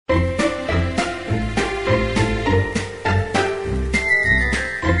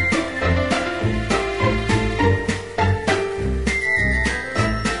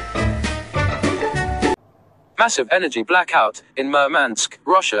Massive energy blackout in Murmansk,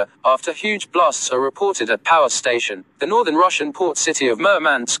 Russia, after huge blasts are reported at power station. The northern Russian port city of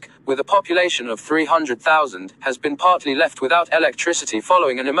Murmansk, with a population of 300,000, has been partly left without electricity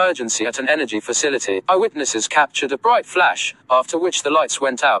following an emergency at an energy facility. Eyewitnesses captured a bright flash, after which the lights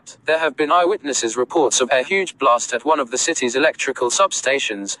went out. There have been eyewitnesses reports of a huge blast at one of the city's electrical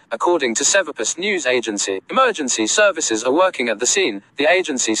substations, according to SeverPost news agency. Emergency services are working at the scene, the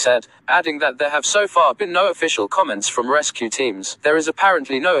agency said, adding that there have so far been no official comments from rescue teams. There is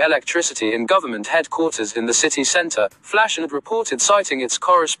apparently no electricity in government headquarters in the city center, FlashNord reported, citing its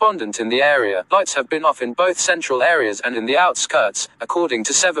correspondent in the area. Lights have been off in both central areas and in the outskirts, according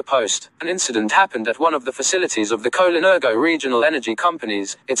to SeverPost. An incident happened at one of the facilities of the Kolenergo regional energy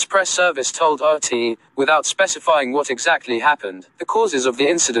companies, its press service told RT, without specifying what exactly happened. The causes of the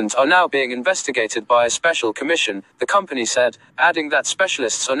incident are now being investigated by a special commission, the company said, adding that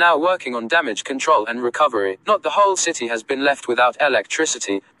specialists are now working on damage control and recovery. Not the whole city has been left without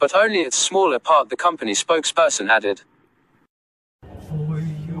electricity, but only its smaller part, the company spokesperson added.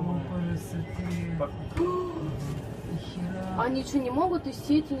 Они что, не могут из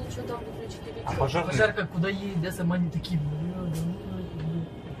сети ничего там выключить или что? Пожарка куда едет, да, сама не такие.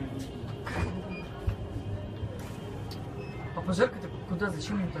 А пожарка-то куда,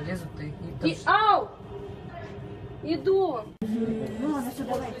 зачем они туда лезут-то? Ау! Иду! Ну ладно, все,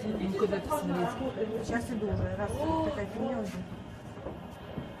 давайте. Ну куда ты смотреть? Сейчас иду уже, раз такая фигня уже.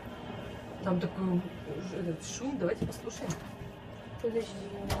 Там такой этот шум, давайте послушаем. Подожди.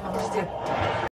 Подожди.